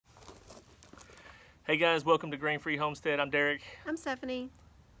Hey guys, welcome to Grain Free Homestead. I'm Derek. I'm Stephanie.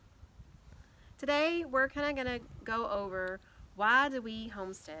 Today we're kind of going to go over why do we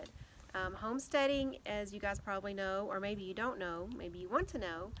homestead. Homesteading, as you guys probably know, or maybe you don't know, maybe you want to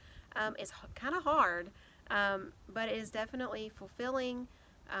know, is kind of hard, but it is definitely fulfilling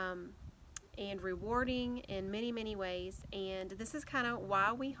and rewarding in many, many ways. And this is kind of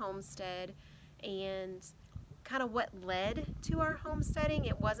why we homestead and kind of what led to our homesteading.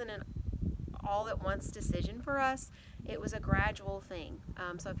 It wasn't an all-at-once decision for us. It was a gradual thing.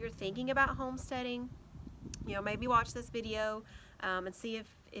 So if you're thinking about homesteading, maybe watch this video and see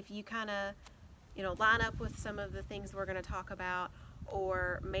if you kind of line up with some of the things we're going to talk about,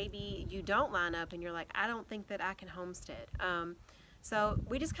 or maybe you don't line up and you're like, I don't think that I can homestead. So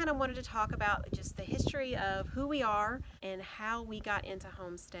we just kind of wanted to talk about just the history of who we are and how we got into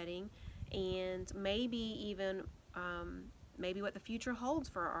homesteading, and maybe even maybe what the future holds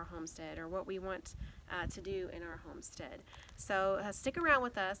for our homestead, or what we want to do in our homestead. So stick around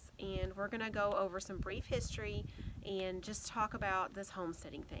with us, and we're going to go over some brief history and just talk about this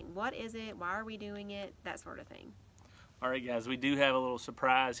homesteading thing. What is it? Why are we doing it? That sort of thing. Alright guys, we do have a little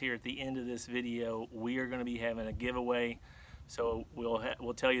surprise here at the end of this video. We are going to be having a giveaway. So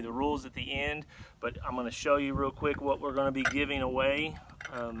we'll tell you the rules at the end, but I'm going to show you real quick what we're going to be giving away.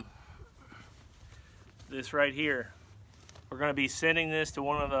 This right here. We're going to be sending this to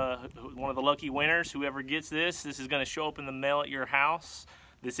one of the lucky winners. Whoever gets this is going to show up in the mail at your house.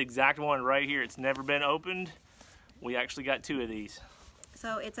 This exact one right here. It's never been opened. We actually got 2 of these.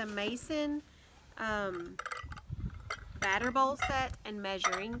 So it's a Mason batter bowl set and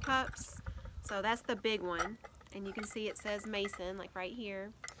measuring cups. So that's the big one, and you can see it says Mason like right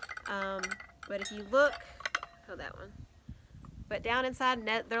here. But if you look, that one. But down inside,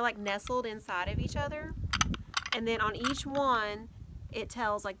 they're like nestled inside of each other. And then on each one, it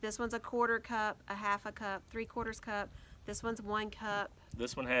tells, like, this one's a 1/4 cup, a 1/2 cup, 3/4 cup. This one's 1 cup.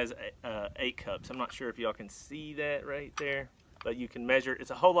 This one has 8 cups. I'm not sure if y'all can see that right there, but you can measure. It's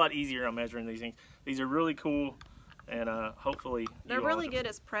a whole lot easier on measuring these things. These are really cool, and hopefully they're really good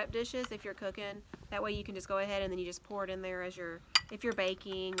as prep dishes if you're cooking. That way you can just go ahead and then you just pour it in there as if you're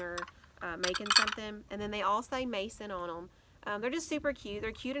baking or making something. And then they all say Mason on them. They're just super cute.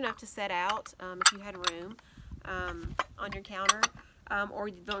 They're cute enough to set out if you had room on your counter,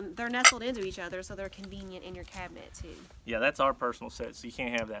 or they're nestled into each other, so they're convenient in your cabinet too. Yeah, that's our personal set, so you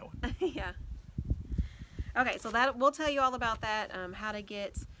can't have that one. Yeah. Okay, so we'll tell you all about that, how to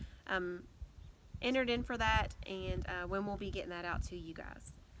get entered in for that, and when we'll be getting that out to you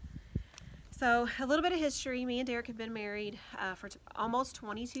guys. So a little bit of history. Me and Derek have been married for almost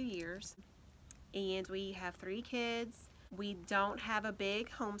 22 years, and we have 3 kids. We don't have a big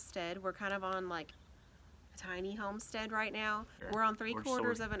homestead. We're kind of on like a tiny homestead right now. Sure. We're on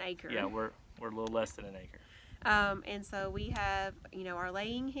 3/4 of an acre. Yeah, we're a little less than an acre. And so we have, our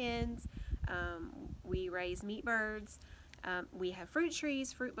laying hens. We raise meat birds. We have fruit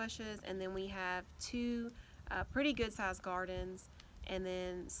trees, fruit bushes, and then we have 2 pretty good sized gardens, and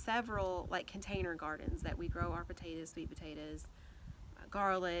then several like container gardens that we grow our potatoes, sweet potatoes,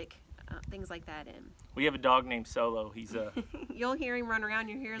 garlic, things like that in. We have a dog named Solo. He's You'll hear him run around.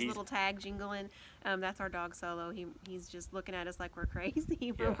 You hear his little tag jingling. That's our dog Solo. He's just looking at us like we're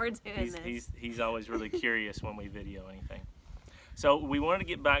crazy when we're doing this. He's always really curious when we video anything. So we wanted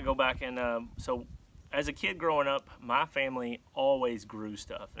to go back and so as a kid growing up, my family always grew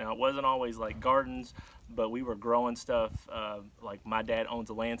stuff. Now it wasn't always like gardens, but we were growing stuff. Like my dad owns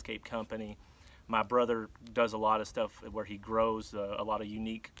a landscape company. My brother does a lot of stuff where he grows a lot of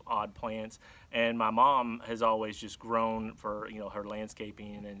unique, odd plants, and my mom has always just grown for her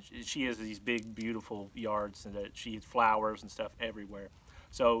landscaping, and she has these big, beautiful yards, and that she has flowers and stuff everywhere.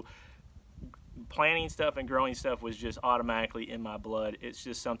 So planting stuff and growing stuff was just automatically in my blood. It's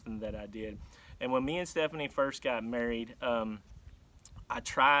just something that I did. And when me and Stephanie first got married,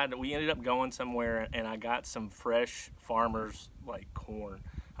 we ended up going somewhere, and I got some fresh farmers like corn.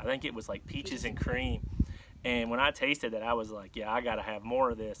 I think it was like peaches and cream, and when I tasted it, I was like, yeah, I gotta have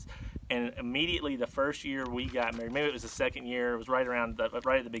more of this. And immediately the first year we got married, maybe it was the second year, it was right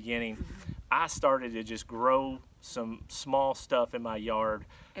at the beginning, I started to just grow some small stuff in my yard.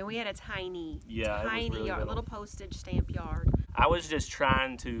 And we had a tiny really yard, little postage stamp yard. I was just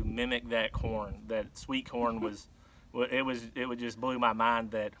trying to mimic that corn. That sweet corn was, it just blew my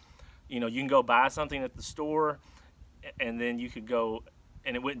mind that, you can go buy something at the store, and then you could go,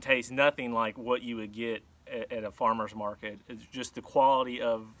 and it wouldn't taste nothing like what you would get at a farmer's market. It's just the quality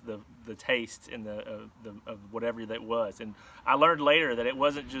of the taste and of whatever that was. And I learned later that it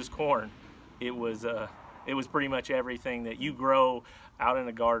wasn't just corn. It was it was pretty much everything that you grow out in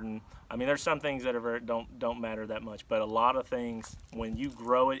a garden. I mean, there's some things that are don't matter that much, but a lot of things, when you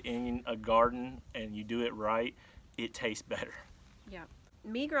grow it in a garden and you do it right, it tastes better. Yeah.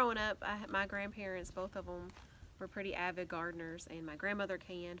 Me growing up, my grandparents, both of them, were pretty avid gardeners, and my grandmother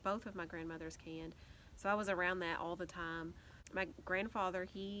canned. Both of my grandmothers canned, so I was around that all the time. My grandfather,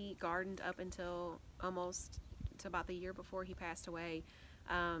 he gardened up until almost to about the year before he passed away.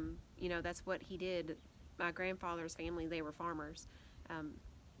 You know, that's what he did. My grandfather's family, they were farmers.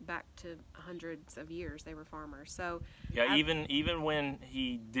 Back to hundreds of years, they were farmers. So yeah, even when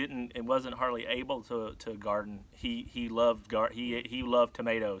he didn't, it wasn't hardly able to garden. He loved he loved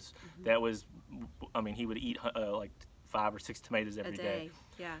tomatoes. Mm-hmm. That was, I mean, he would eat like 5 or 6 tomatoes every day.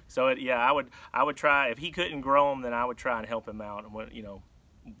 Yeah. So I would try, if he couldn't grow them, then I would try and help him out, and you know,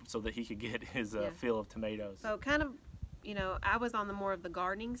 so that he could get his fill of tomatoes. So kind of, you know, I was on the more of the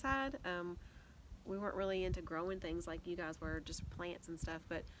gardening side. We weren't really into growing things like you guys were, just plants and stuff.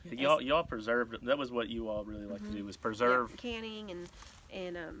 But yeah, y'all preserved. That was what you all really like to do, was preserve. Yeah, canning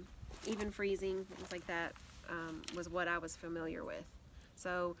and even freezing, things like that, was what I was familiar with.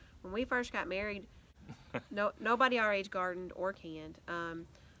 So when we first got married, nobody our age gardened or canned.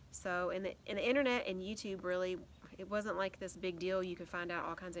 So in the internet and YouTube, really, it wasn't like this big deal. You could find out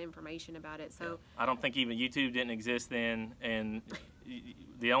all kinds of information about it. So I don't think even YouTube didn't exist then, and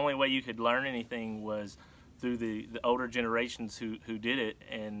the only way you could learn anything was through the older generations who did it,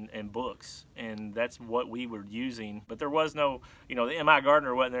 and books, and that's what we were using. But there was no, you know, the MI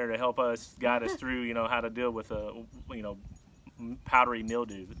gardener wasn't there to help us, guide us through, you know, how to deal with you know, powdery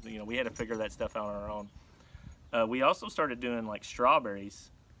mildew. You know, we had to figure that stuff out on our own. We also started doing like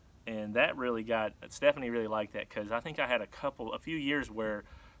strawberries, and that really Stephanie really liked that, because I think I had a few years where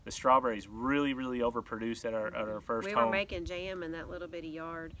the strawberries really overproduced at our first home. We were making jam in that little bitty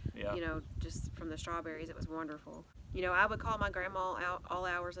yard, yeah. You know, just from the strawberries. It was wonderful. You know, I would call my grandma out all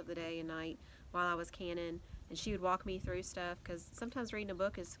hours of the day and night while I was canning, and she would walk me through stuff, because sometimes reading a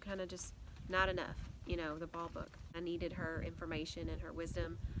book is kind of just not enough, you know, the ball book. I needed her information and her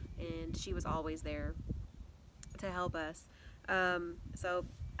wisdom, and she was always there to help us. So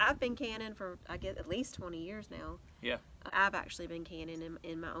I've been canning for, I guess, at least 20 years now. Yeah. I've actually been canning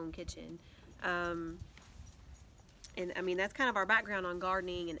in my own kitchen. And I mean, that's kind of our background on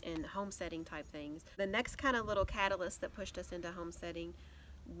gardening and homesteading type things. The next kind of little catalyst that pushed us into homesteading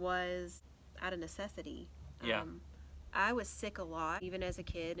was out of necessity. Yeah. I was sick a lot, even as a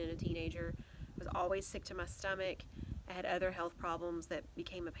kid and a teenager. I was always sick to my stomach. I had other health problems that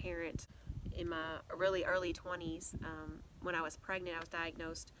became apparent in my really early 20s. When I was pregnant, I was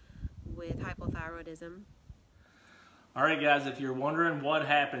diagnosed with hypothyroidism. All right, guys, if you're wondering what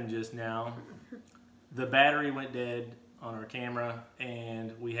happened just now, the battery went dead on our camera,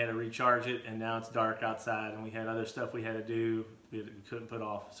 and we had to recharge it, and now it's dark outside, and we had other stuff we had to do we couldn't put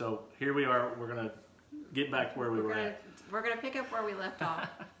off. So here we are. We're going to get back to where we were at. We're going to pick up where we left off.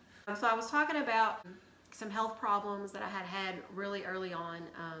 So I was talking about some health problems that I had really early on,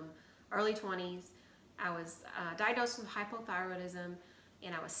 early 20s. I was diagnosed with hypothyroidism,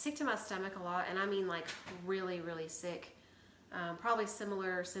 and I was sick to my stomach a lot, and I mean like really sick. Probably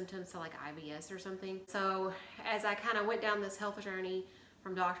similar symptoms to like IBS or something. So as I kind of went down this health journey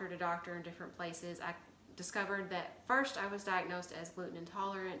from doctor to doctor in different places, I discovered that first I was diagnosed as gluten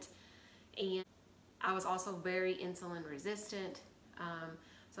intolerant, and I was also very insulin resistant.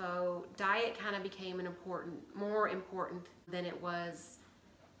 So diet kind of became more important than it was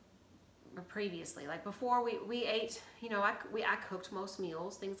previously. Like before, we ate, you know, I cooked most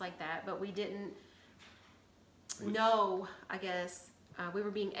meals, things like that, but we didn't know, I guess, we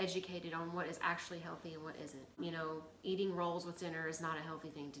were being educated on what is actually healthy and what isn't. You know, eating rolls with dinner is not a healthy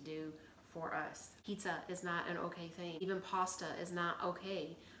thing to do for us. Pizza is not an okay thing. Even pasta is not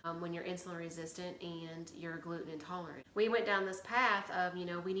okay when you're insulin resistant and you're gluten intolerant. We went down this path of, you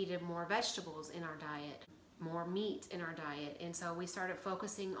know, we needed more vegetables in our diet, more meat in our diet, and so we started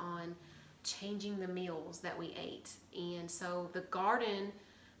focusing on changing the meals that we ate. And so the garden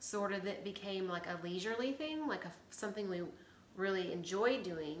sort of that became like a leisurely thing, like something we really enjoyed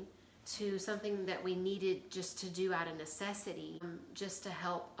doing, to something that we needed just to do out of necessity, just to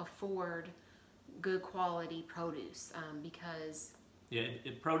help afford good quality produce, because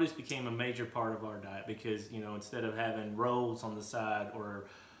produce became a major part of our diet, because, you know, instead of having rolls on the side or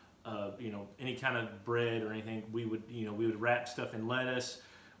you know, any kind of bread or anything, we would wrap stuff in lettuce.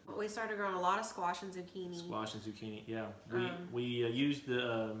 We started growing a lot of squash and zucchini. Squash and zucchini, yeah. We used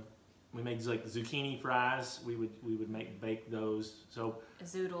we made like zucchini fries. We would bake those. So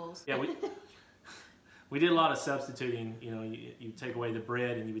zoodles. Yeah, We did a lot of substituting. You know, you take away the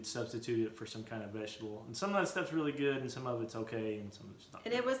bread and you would substitute it for some kind of vegetable. And some of that stuff's really good, and some of it's okay, and some of it's not.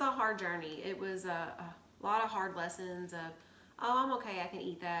 And it was a hard journey. It was a lot of hard lessons of, oh, I'm okay, I can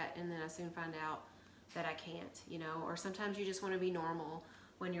eat that, and then I soon find out that I can't, you know. Or sometimes you just want to be normal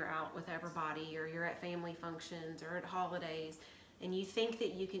when you're out with everybody, or you're at family functions or at holidays, and you think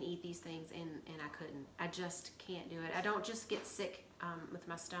that you can eat these things, and I couldn't. I just can't do it. I don't just get sick with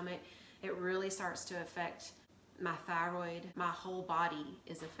my stomach. It really starts to affect my thyroid. My whole body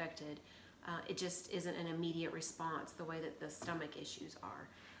is affected. It just isn't an immediate response the way that the stomach issues are.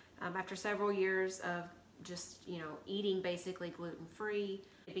 After several years of just, you know, eating basically gluten-free,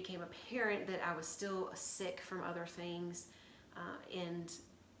 it became apparent that I was still sick from other things, and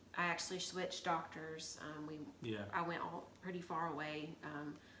I actually switched doctors. I went pretty far away,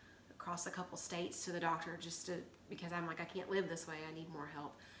 across a couple states to the doctor, because I'm like, I can't live this way. I need more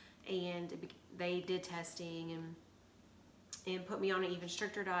help. And they did testing and put me on an even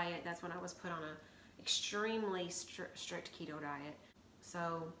stricter diet. That's when I was put on a extremely strict keto diet.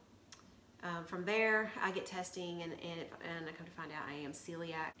 So from there, I get testing, and I come to find out I am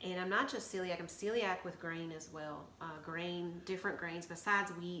celiac. And I'm not just celiac, I'm celiac with grain as well. Different grains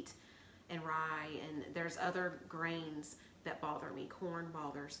besides wheat and rye, and there's other grains that bother me. Corn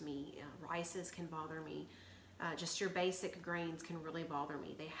bothers me, rices can bother me. Just your basic grains can really bother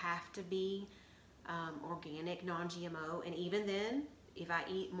me. They have to be organic, non-GMO, and even then, if I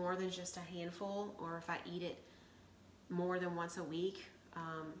eat more than just a handful, or if I eat it more than once a week,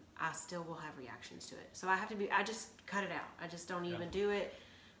 I still will have reactions to it. So I just cut it out. I just don't even do it.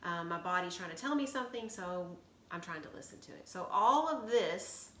 My body's trying to tell me something, so I'm trying to listen to it. So all of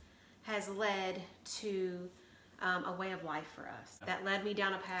this has led to a way of life for us. That led me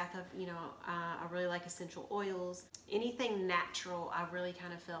down a path of, you know, I really like essential oils. Anything natural, I really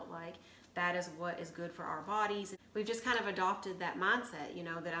kind of felt like that is what is good for our bodies. We've just kind of adopted that mindset, you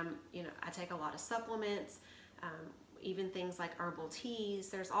know, that I take a lot of supplements, even things like herbal teas.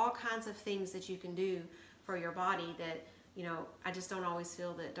 There's all kinds of things that you can do for your body that, you know, I just don't always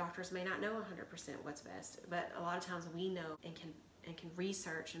feel that doctors may not know 100% what's best, but a lot of times we know and can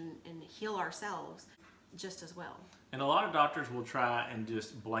research and heal ourselves just as well. And a lot of doctors will try and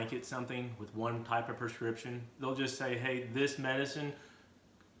just blanket something with one type of prescription. They'll just say, hey, this medicine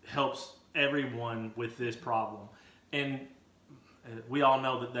helps everyone with this problem. And we all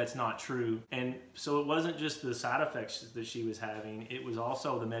know that that's not true. And so it wasn't just the side effects that she was having, it was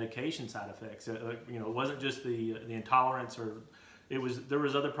also the medication side effects. You know, it wasn't just the intolerance, or there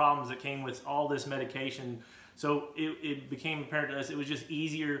was other problems that came with all this medication. So it became apparent to us it was just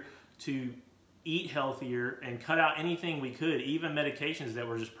easier to eat healthier and cut out anything we could, even medications that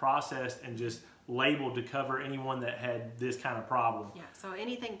were just processed and just labeled to cover anyone that had this kind of problem. Yeah, so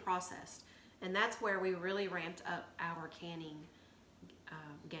anything processed. And that's where we really ramped up our canning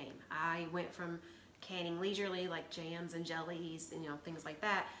game. I went from canning leisurely, like jams and jellies and, you know, things like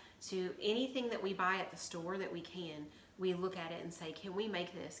that, to anything that we buy at the store that we can, we look at it and say, can we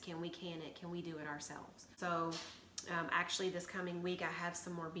make this? Can we can it? Can we do it ourselves? So actually this coming week I have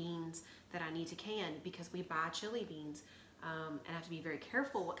some more beans that I need to can, because we buy chili beans, and I have to be very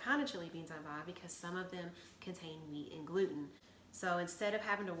careful what kind of chili beans I buy, because some of them contain wheat and gluten. So instead of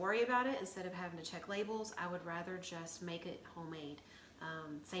having to worry about it, instead of having to check labels, I would rather just make it homemade.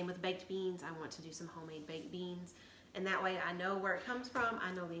 Same with baked beans. I want to do some homemade baked beans, and that way I know where it comes from,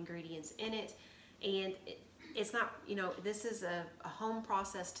 I know the ingredients in it, and it's not, you know, this is a home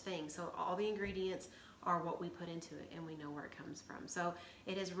processed thing, so all the ingredients are what we put into it, and we know where it comes from. So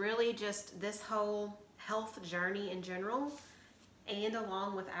it is really just this whole health journey in general, and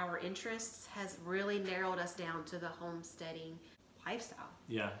along with our interests, has really narrowed us down to the homesteading lifestyle.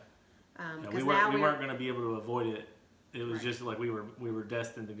 Yeah. We weren't going to be able to avoid it. It was just like we were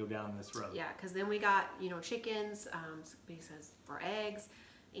destined to go down this road. Yeah, because then we got, you know, chickens, because for eggs,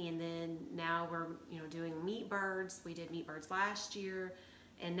 and then now we're, you know, doing meat birds. We did meat birds last year.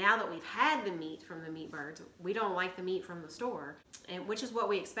 And now that we've had the meat from the meat birds, we don't like the meat from the store, and which is what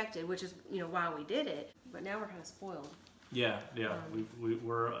we expected, which is, you know, why we did it. But now we're kind of spoiled. Yeah.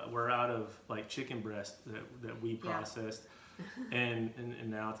 We're out of like chicken breast that we processed, and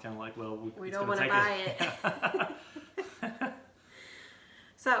now it's kind of like, well, we don't want to buy it.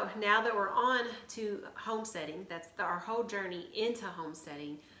 So now that we're on to homesteading, that's our whole journey into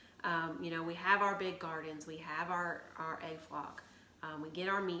homesteading. You know, we have our big gardens, we have our egg flock. We get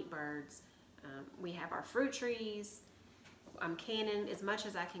our meat birds, we have our fruit trees. I'm canning as much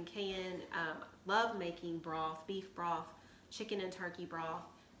as I can can. Love making broth, beef broth, chicken and turkey broth,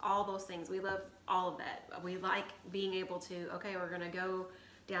 all those things. We love all of that. We like being able to, okay, we're gonna go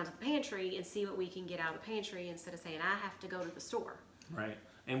down to the pantry and see what we can get out of the pantry instead of saying I have to go to the store. Right.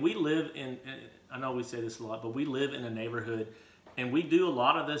 And we live in, I know we say this a lot, but we live in a neighborhood, and we do a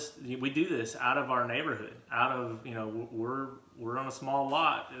lot of this. We do this out of our neighborhood. Out of, you know, we're on a small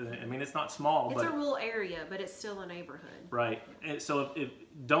lot. I mean, it's not small, It's but a rural area, but it's still a neighborhood. right. And so if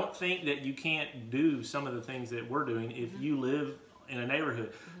don't think that you can't do some of the things that we're doing if you live in a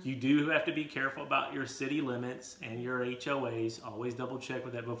neighborhood. You do have to be careful about your city limits and your HOAs. Always double check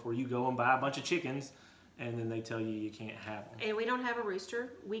with that before you go and buy a bunch of chickens and then they tell you you can't have them. And we don't have a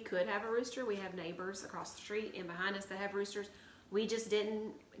rooster. We could have a rooster. We have neighbors across the street and behind us that have roosters. We just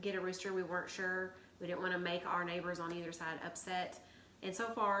didn't get a rooster. We weren't sure. We didn't want to make our neighbors on either side upset. And so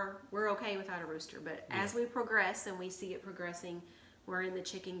far, we're okay without a rooster. But as we progress and we see it progressing, we're in the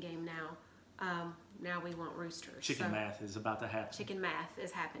chicken game now. Now we want roosters. Chicken math is about to happen. Chicken math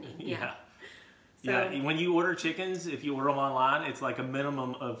is happening. Yeah. So, yeah, when you order chickens, if you order them online, it's like a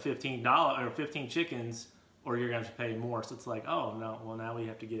minimum of $15 or 15 chickens, or you're going to have to pay more. So it's like, oh no, well now we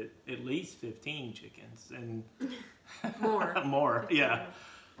have to get at least 15 chickens and more. more, yeah.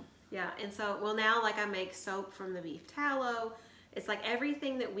 Yeah, and so, well now like I make soap from the beef tallow. It's like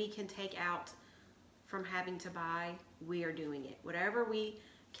everything that we can take out from having to buy, we are doing it. Whatever we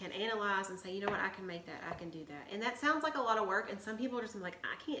can analyze and say, you know what, I can make that, I can do that. And that sounds like a lot of work, and some people are just like,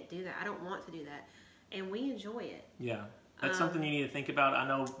 I can't do that, I don't want to do that. And we enjoy it. Yeah, that's something you need to think about. I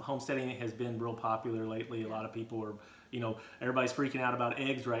know homesteading has been real popular lately. A lot of people are, you know, everybody's freaking out about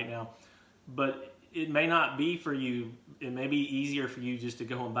eggs right now. But it may not be for you. It may be easier for you just to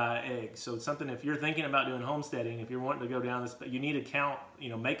go and buy eggs. So it's something, if you're thinking about doing homesteading, if you're wanting to go down this, you need to count, you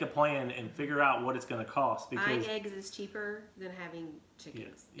know, make a plan and figure out what it's going to cost. Because buying eggs is cheaper than having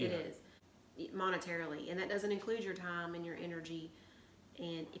chickens. Yeah. It is, monetarily. And that doesn't include your time and your energy.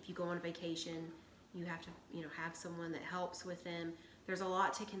 And if you go on vacation, you have to, you know, have someone that helps with them. There's a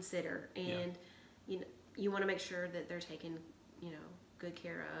lot to consider. And, you know, you want to make sure that they're taken, you know, good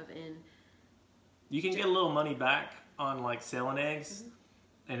care of. And you can get a little money back on like selling eggs,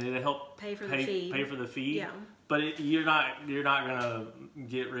 and it'll help pay for the feed. Pay for the feed. Yeah. But you're not gonna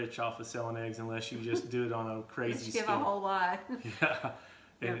get rich off of selling eggs unless you just do it on a crazy scale. Give a whole lot. Yeah.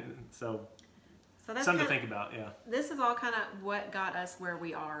 And so that's something to think about. Yeah. This is all kind of what got us where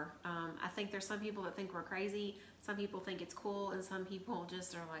we are. I think there's some people that think we're crazy. Some people think it's cool, and some people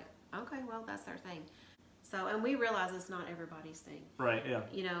just are like, okay, well, that's their thing. So, and we realize it's not everybody's thing. Right. Yeah.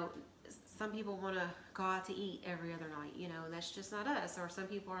 You know, some people want to go out to eat every other night, you know, and that's just not us. Or some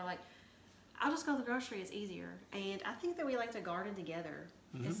people are like, I'll just go to the grocery, it's easier. And I think that we like to garden together.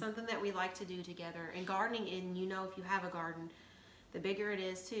 It's something that we like to do together. And gardening, and you know, if you have a garden, the bigger it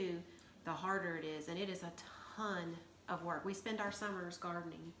is too, the harder it is. And it is a ton of work. We spend our summers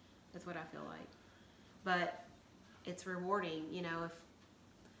gardening. That's what I feel like. But it's rewarding, you know, if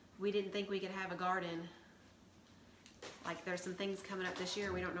we didn't think we could have a garden. Like there's some things coming up this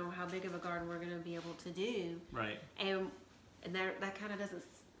year. We don't know how big of a garden we're going to be able to do. Right. And that kind of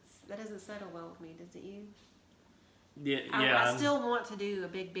doesn't settle well with me, does it you? Yeah. I still want to do a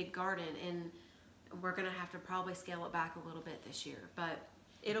big garden, and we're going to have to probably scale it back a little bit this year, but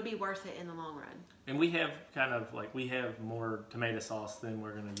it'll be worth it in the long run. And we have we have more tomato sauce than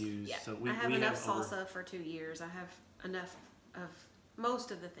we're going to use. Yeah. So I have enough salsa for 2 years. I have enough of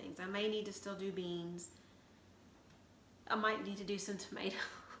most of the things. I may need to still do beans. I might need to do some tomatoes.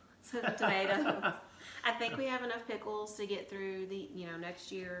 I think we have enough pickles to get through the, you know,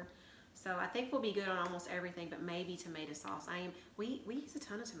 next year. So I think we'll be good on almost everything, but maybe tomato sauce. We use a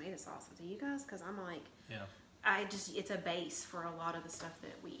ton of tomato sauce. Do you guys? Because I'm like, it's a base for a lot of the stuff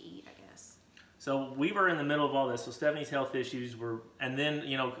that we eat, I guess. So we were in the middle of all this. So Stephanie's health issues were, and then,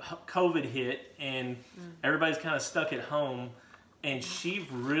 you know, COVID hit, and everybody's kind of stuck at home. And she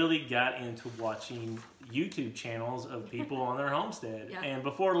really got into watching YouTube channels of people on their homestead. Yeah. And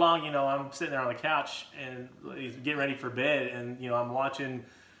before long, you know, I'm sitting there on the couch and getting ready for bed, and, you know, I'm watching...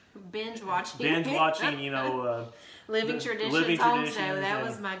 Binge watching, you know... Living Traditions Homestead. That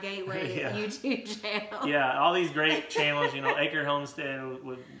was my gateway YouTube channel. Yeah, all these great channels, you know, Acre Homestead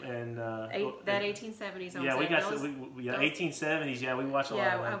and... that 1870s Homestead. Yeah, we got 1870s, yeah, we watched a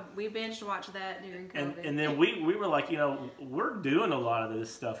lot of that. We binge watched that during COVID. And then we were like, you know, we're doing a lot of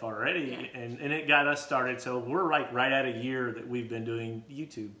this stuff already, and it got us started. So we're like right at a year that we've been doing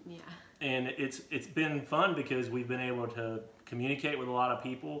YouTube. Yeah. And it's been fun because we've been able to communicate with a lot of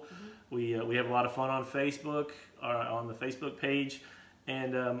people. We have a lot of fun on Facebook, on the Facebook page,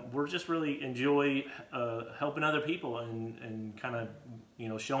 And we're just really enjoy helping other people and kind of, you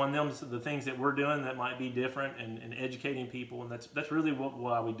know, showing them the things that we're doing that might be different, and educating people. And that's really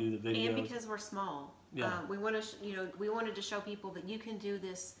why we do the videos. And because we're small, we want to, you know, we wanted to show people that you can do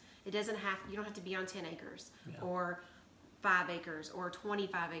this. It doesn't have, you don't have to be on 10 acres or 5 acres or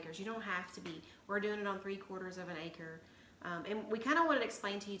 25 acres. You don't have to be. We're doing it on 3/4 of an acre. And we kind of wanted to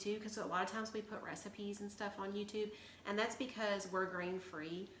explain to you too, because a lot of times we put recipes and stuff on YouTube, and that's because we're grain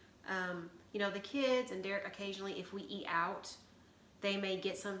free. You know, the kids and Derek occasionally, if we eat out, they may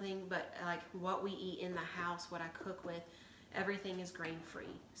get something, but like what we eat in the house, what I cook with, everything is grain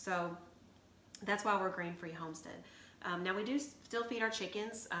free. So that's why we're grain free homestead. Now we do still feed our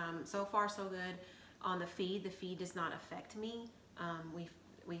chickens. So far so good on the feed. The feed does not affect me.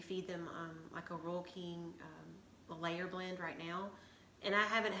 We feed them like a Royal King layer blend right now, and I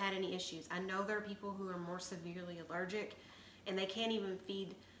haven't had any issues. I know there are people who are more severely allergic, and they can't even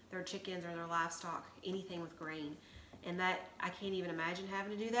feed their chickens or their livestock anything with grain, and that I can't even imagine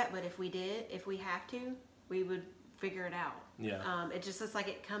having to do that. But if we did, if we have to, we would figure it out. Yeah. It just looks like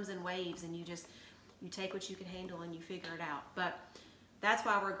it comes in waves, and you take what you can handle and you figure it out. But that's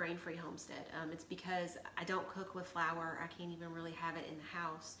why we're grain free homestead. It's because I don't cook with flour. I can't even really have it in the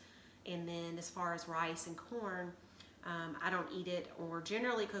house. And then as far as rice and corn, I don't eat it or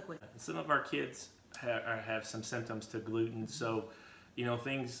generally cook with it. Some of our kids have some symptoms to gluten, so you know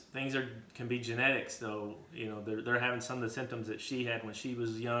things can be genetics. So you know they're having some of the symptoms that she had when she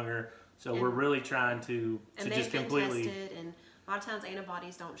was younger. So we're really trying to just completely. Tested, and a lot of times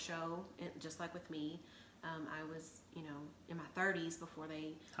antibodies don't show, just like with me. I was, you know, in my 30s before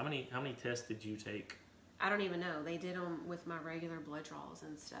they. How many tests did you take? I don't even know. They did them with my regular blood draws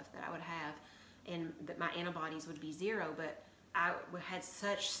and stuff that I would have, and that my antibodies would be 0, but I had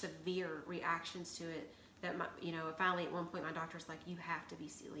such severe reactions to it that you know, finally at one point my doctor's like, you have to be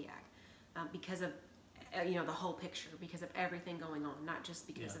celiac, because of, you know, the whole picture, because of everything going on, not just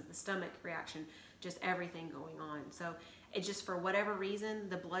because of the stomach reaction, just everything going on. So it just, for whatever reason,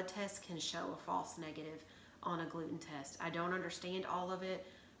 the blood test can show a false negative on a gluten test. I don't understand all of it.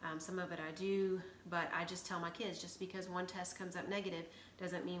 Some of it I do, but I just tell my kids, just because one test comes up negative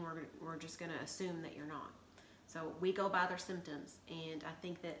doesn't mean we're just going to assume that you're not. So we go by their symptoms, and I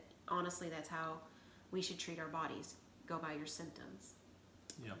think that honestly that's how we should treat our bodies. Go by your symptoms.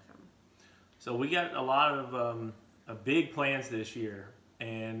 Yeah. So we got a lot of big plans this year,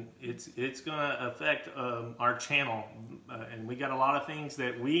 and it's going to affect our channel, and we got a lot of things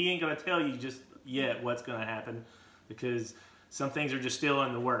that we ain't going to tell you just yet what's going to happen, because some things are just still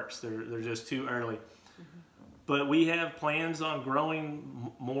in the works. They're just too early. But we have plans on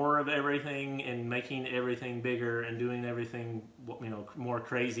growing more of everything and making everything bigger and doing everything, you know, more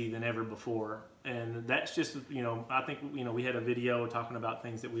crazy than ever before. And that's just, you know, I think, you know, we had a video talking about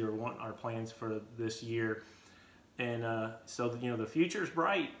things that we were wanting, our plans for this year. And so, you know, the future's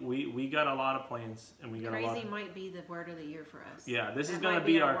bright. We got a lot of plans, and we got a lot. Crazy might be the word of the year for us. Yeah, this is going to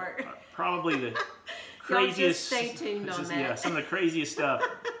be our probably the craziest. Just stay tuned on that. Yeah, some of the craziest stuff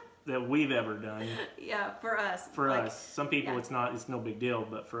that we've ever done. Yeah, for us. For us, some people it's no big deal,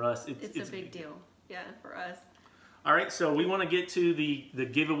 but for us, it's a big deal. Yeah, for us. All right, so we want to get to the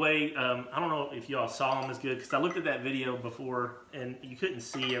giveaway. I don't know if y'all saw them as good, because I looked at that video before and you couldn't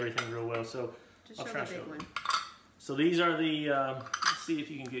see everything real well. So I'll try to show one. So these are the. Let's see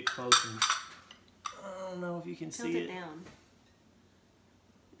if you can get close. And, I don't know if you can see it. Tilt it down.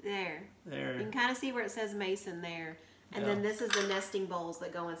 There. There. You can kind of see where it says Mason there. And then this is the nesting bowls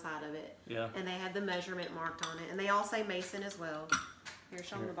that go inside of it. Yeah. And they have the measurement marked on it. And they all say Mason as well. Here,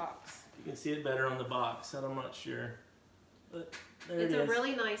 show them the box. You can see it better on the box. I'm not sure. But there it is. It's a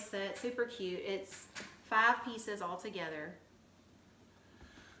really nice set. Super cute. It's 5 pieces all together.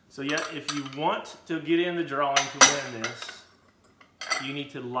 So yeah, if you want to get in the drawing to win this, you need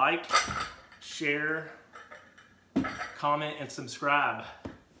to like, share, comment, and subscribe.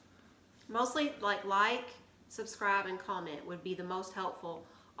 Mostly like, subscribe, and comment would be the most helpful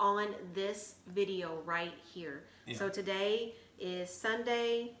on this video right here. Yeah. So today is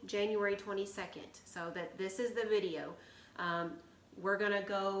Sunday, January 22nd. So that this is the video. We're gonna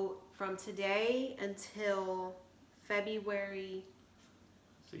go from today until February.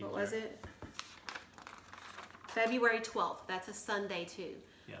 What was it? February 12th. That's a Sunday too.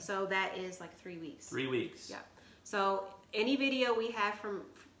 Yeah. So that is like 3 weeks. 3 weeks. Yeah. So any video we have from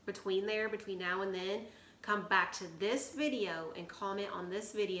between now and then, come back to this video and comment on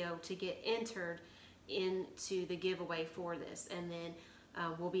this video to get entered into the giveaway for this. And then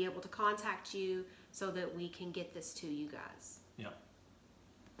we'll be able to contact you so that we can get this to you guys. Yeah.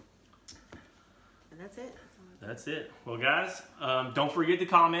 And that's it. That's it. Well, guys, don't forget to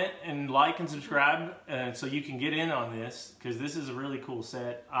comment and like and subscribe so you can get in on this, because this is a really cool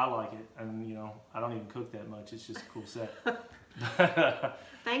set. I like it. And, you know, I don't even cook that much. It's just a cool set.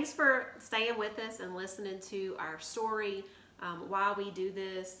 Thanks for staying with us and listening to our story, why we do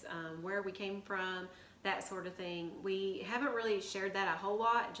this, where we came from, that sort of thing. We haven't really shared that a whole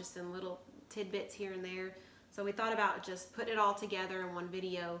lot, just in little tidbits here and there. So we thought about just putting it all together in one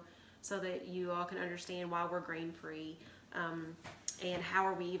video so that you all can understand why we're grain-free, and how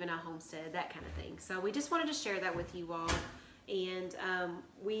are we even a homestead, that kind of thing. So we just wanted to share that with you all, and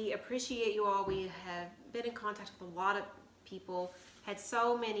we appreciate you all. We have been in contact with a lot of people, had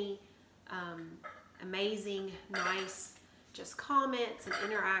so many amazing, nice just comments and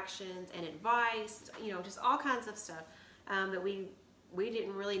interactions and advice, you know, just all kinds of stuff that we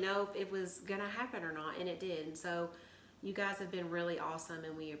didn't really know if it was gonna happen or not, and it did. And so you guys have been really awesome,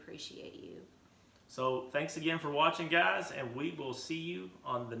 and we appreciate you. So thanks again for watching, guys, and we will see you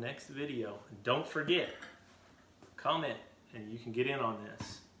on the next video. Don't forget, comment, and you can get in on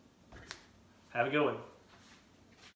this. Have a good one.